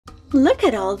Look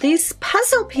at all these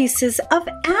puzzle pieces of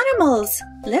animals.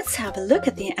 Let's have a look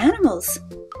at the animals.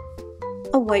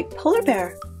 A white polar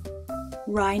bear,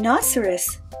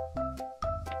 rhinoceros,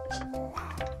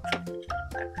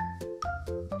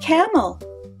 camel,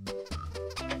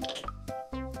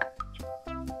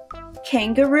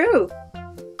 kangaroo,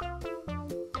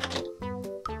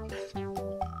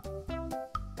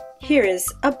 here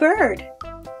is a bird,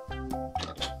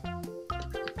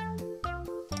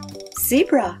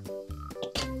 zebra,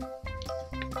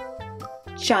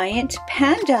 giant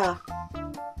panda.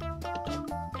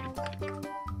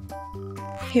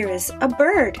 Here is a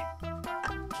bird,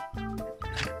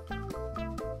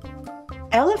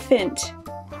 elephant.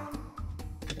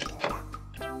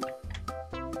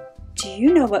 Do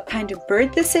you know what kind of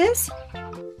bird this is?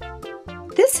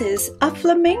 This is a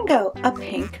flamingo, a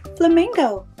pink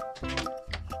flamingo.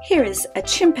 Here is a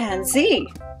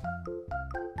chimpanzee,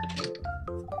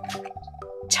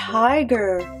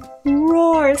 tiger.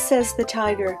 Roar, says the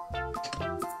tiger.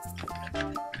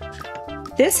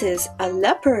 This is a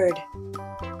leopard.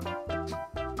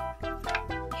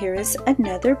 Here is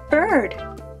another bird.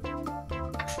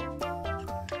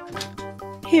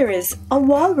 Here is a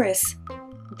walrus.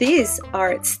 These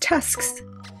are its tusks.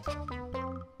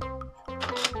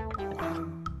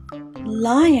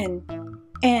 Lion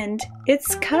and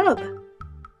its cub.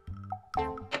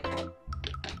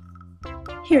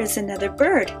 Here's another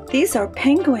bird. These are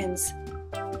penguins.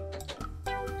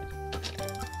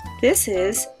 This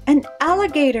is an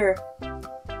alligator.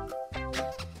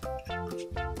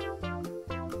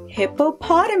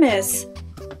 Hippopotamus.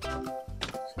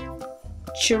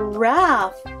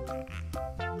 Giraffe.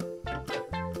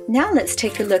 Now let's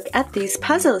take a look at these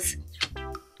puzzles.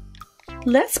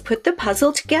 Let's put the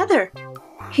puzzle together.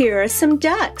 Here are some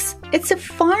ducks. It's a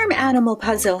farm animal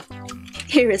puzzle.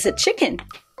 Here is a chicken.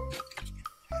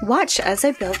 Watch as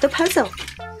I build the puzzle.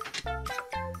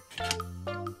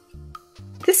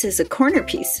 This is a corner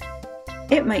piece.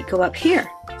 It might go up here.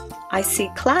 I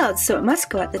see clouds, so it must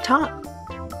go at the top.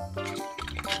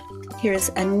 Here's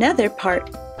another part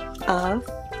of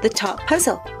the top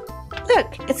puzzle.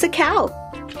 Look, it's a cow.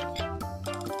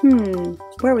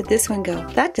 Where would this one go?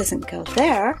 That doesn't go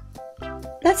there.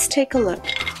 Let's take a look.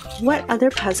 What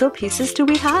other puzzle pieces do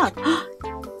we have?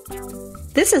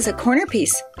 This is a corner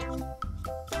piece.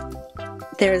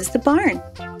 There's the barn.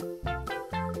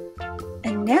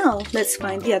 And now let's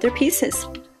find the other pieces.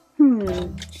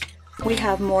 We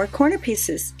have more corner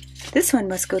pieces. This one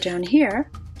must go down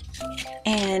here.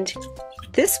 And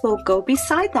this will go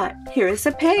beside that. Here is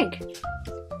a pig.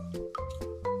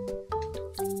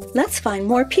 Let's find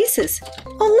more pieces.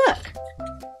 Oh, look!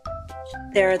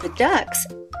 There are the ducks.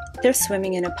 They're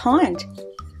swimming in a pond.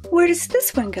 Where does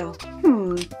this one go?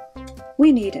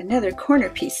 We need another corner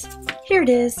piece. Here it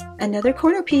is, another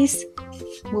corner piece.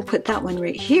 We'll put that one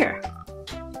right here.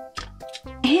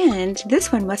 And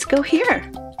this one must go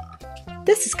here.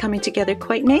 This is coming together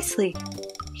quite nicely.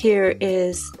 Here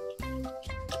is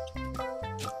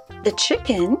the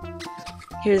chicken.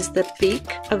 Here's the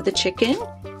beak of the chicken.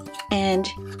 And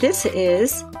this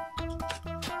is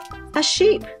a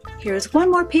sheep. Here's one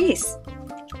more piece.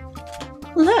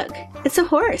 Look, it's a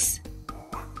horse.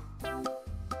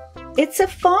 It's a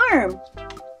farm.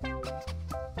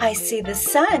 I see the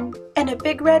sun and a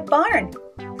big red barn.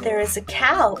 There is a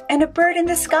cow and a bird in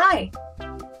the sky.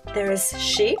 There is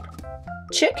sheep,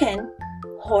 chicken,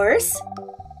 horse,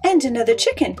 and another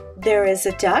chicken. There is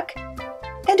a duck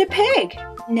and a pig.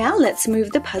 Now let's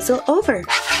move the puzzle over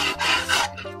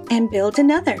and build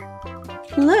another.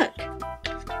 Look,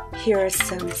 here are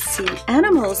some sea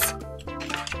animals.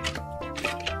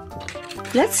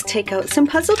 Let's take out some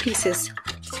puzzle pieces.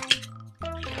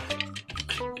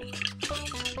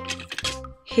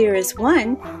 Here is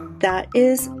one that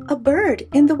is a bird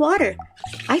in the water.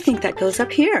 I think that goes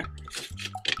up here.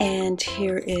 And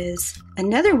here is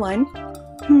another one.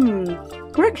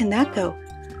 Where can that go?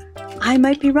 I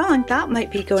might be wrong. That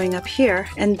might be going up here,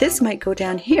 and this might go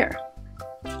down here.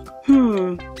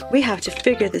 We have to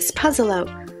figure this puzzle out.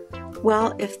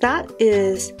 Well, if that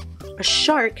is a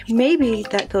shark, maybe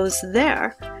that goes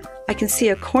there. I can see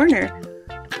a corner,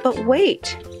 but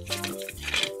wait.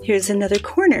 Here's another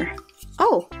corner.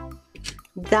 Oh,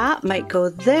 that might go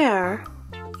there,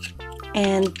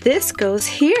 and this goes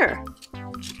here.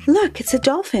 Look, it's a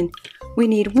dolphin. We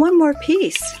need one more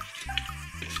piece.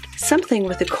 Something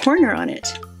with a corner on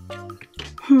it.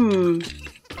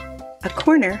 A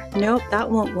corner? Nope, that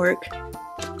won't work.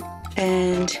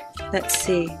 And let's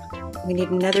see. We need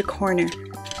another corner.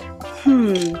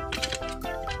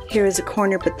 Here is a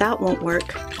corner, but that won't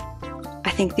work. I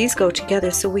think these go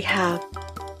together, so we have...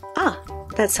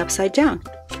 that's upside down.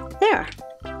 There. There.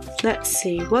 Let's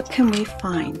see, what can we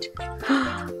find?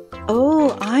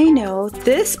 Oh, I know.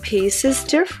 This piece is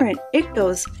different. It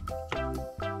goes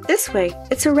this way.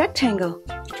 It's a rectangle.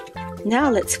 Now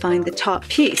let's find the top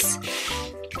piece.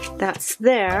 That's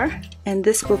there, and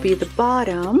this will be the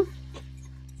bottom,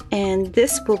 and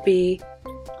this will be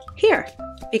here,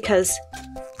 because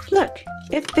look,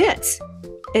 it fits.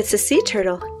 It's a sea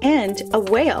turtle and a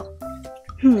whale.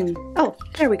 Oh,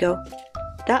 there we go.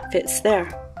 That fits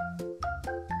there.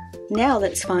 Now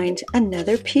let's find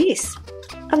another piece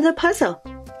of the puzzle.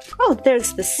 Oh,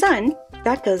 there's the sun.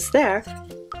 That goes there.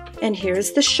 And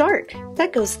here's the shark.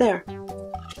 That goes there.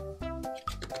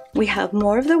 We have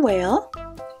more of the whale.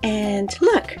 And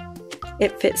look,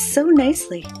 it fits so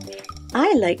nicely.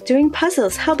 I like doing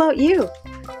puzzles. How about you?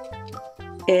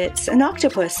 It's an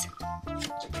octopus.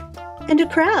 And a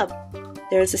crab.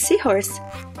 There's a seahorse.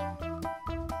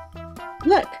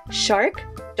 Look, shark,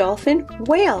 dolphin,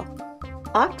 whale,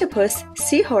 octopus,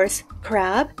 seahorse,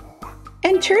 crab,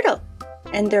 and turtle.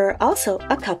 And there are also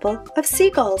a couple of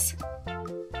seagulls.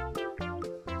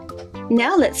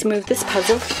 Now let's move this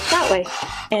puzzle that way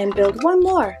and build one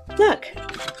more. Look,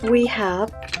 we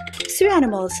have sea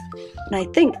animals. And I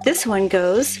think this one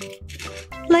goes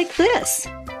like this.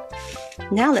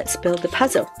 Now let's build the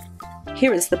puzzle.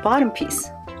 Here is the bottom piece.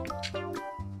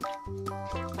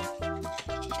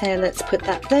 And let's put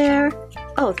that there.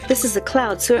 Oh, this is a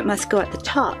cloud, so it must go at the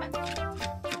top.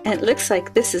 And it looks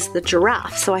like this is the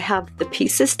giraffe, so I have the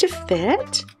pieces to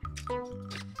fit.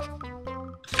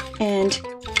 And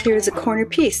here's a corner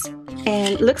piece. And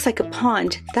it looks like a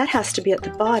pond. That has to be at the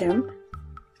bottom.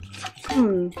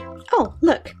 Oh,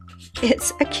 look.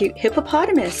 It's a cute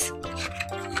hippopotamus.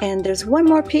 And there's one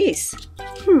more piece.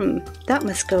 That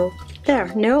must go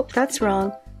there. Nope, that's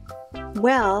wrong.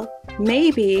 Well,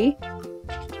 maybe...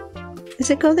 Does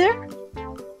it go there?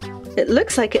 It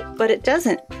looks like it, but it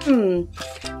doesn't.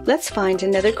 Let's find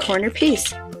another corner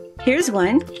piece. Here's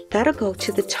one. That'll go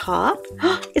to the top.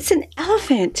 It's an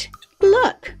elephant.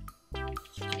 Look.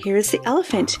 Here's the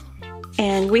elephant.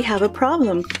 And we have a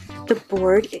problem. The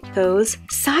board goes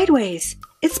sideways.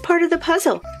 It's part of the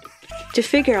puzzle. To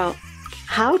figure out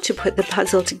how to put the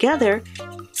puzzle together,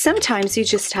 sometimes you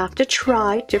just have to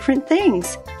try different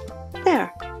things.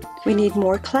 There. We need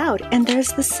more cloud, and there's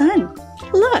the sun.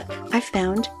 Look, I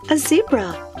found a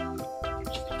zebra.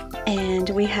 And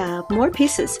we have more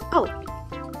pieces. Oh,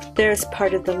 there's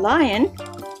part of the lion.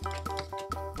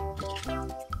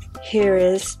 Here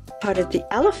is part of the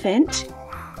elephant.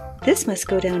 This must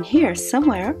go down here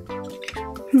somewhere.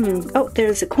 Oh,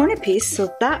 there's a corner piece,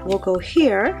 so that will go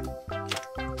here.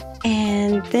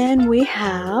 And then we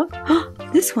have,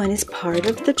 this one is part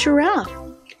of the giraffe.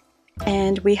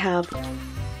 And we have,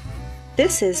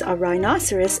 this is a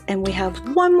rhinoceros, and we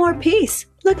have one more piece.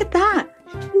 Look at that.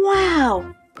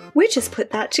 Wow. We just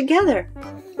put that together.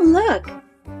 Look.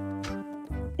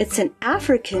 It's an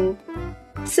African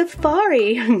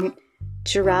safari.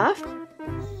 Giraffe,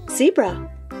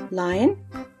 zebra, lion,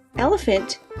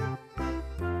 elephant,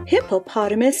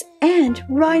 hippopotamus, and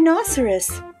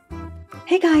rhinoceros.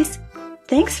 Hey guys,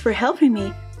 thanks for helping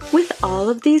me with all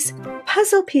of these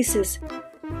puzzle pieces.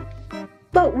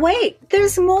 But wait,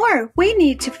 there's more. We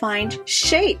need to find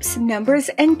shapes, numbers,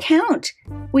 and count.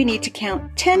 We need to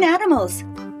count 10 animals.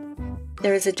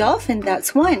 There's a dolphin,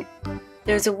 that's 1.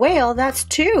 There's a whale, that's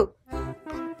 2.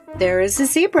 There is a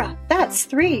zebra, that's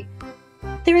 3.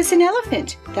 There is an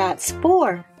elephant, that's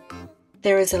 4.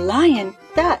 There is a lion,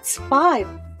 that's 5.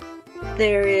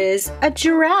 There is a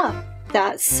giraffe,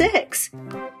 that's 6.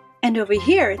 And over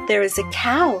here, there is a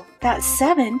cow, that's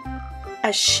 7.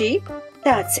 A sheep,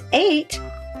 that's 8.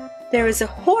 There is a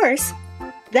horse,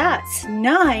 that's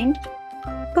 9.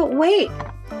 But wait,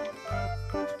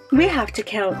 we have to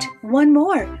count one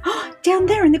more. Down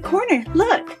there in the corner,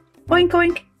 look. Oink,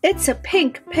 oink, it's a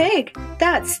pink pig.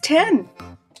 That's 10.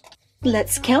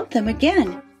 Let's count them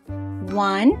again.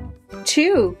 1,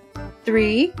 2,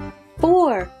 3,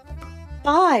 4,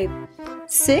 5,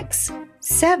 6,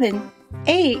 7,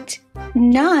 8,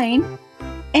 9,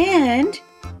 and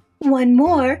one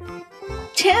more,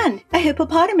 10, a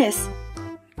hippopotamus.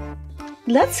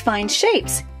 Let's find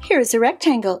shapes. Here's a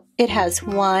rectangle. It has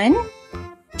 1,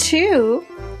 2,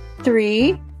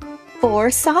 3,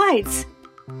 4 sides.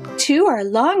 2 are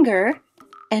longer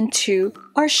and 2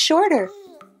 are shorter.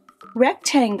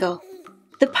 Rectangle.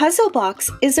 The puzzle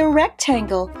box is a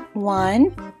rectangle.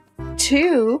 1,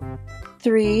 2,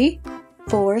 3,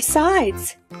 4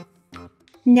 sides.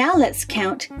 Now let's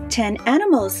count 10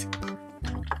 animals.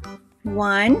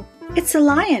 1, it's a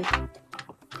lion.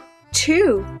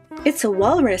 2, it's a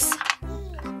walrus.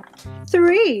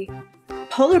 3,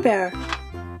 polar bear.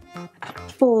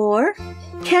 4.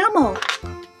 Camel.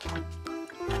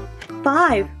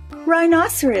 5.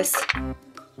 Rhinoceros.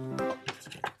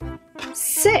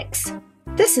 6.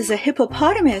 This is a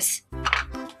hippopotamus.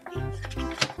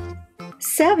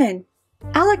 7.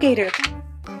 Alligator.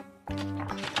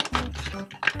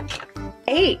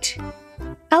 8.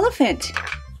 Elephant.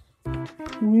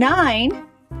 9.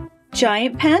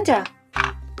 Giant panda.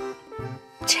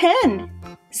 10.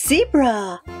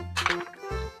 Zebra.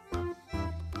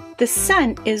 The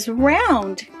sun is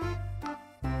round.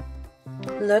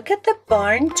 Look at the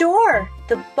barn door.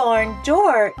 The barn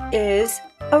door is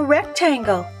a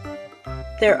rectangle.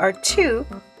 There are 2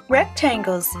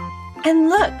 rectangles. And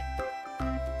look,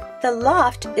 the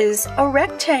loft is a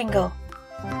rectangle.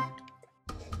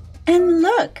 And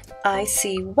look, I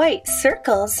see white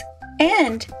circles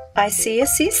and I see a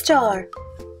sea star.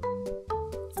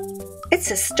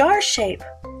 It's a star shape.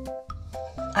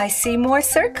 I see more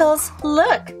circles.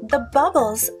 Look, the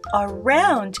bubbles are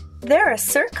round. They're a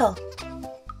circle.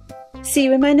 See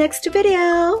you in my next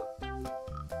video.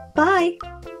 Bye.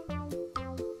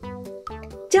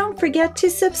 Don't forget to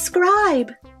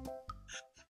subscribe.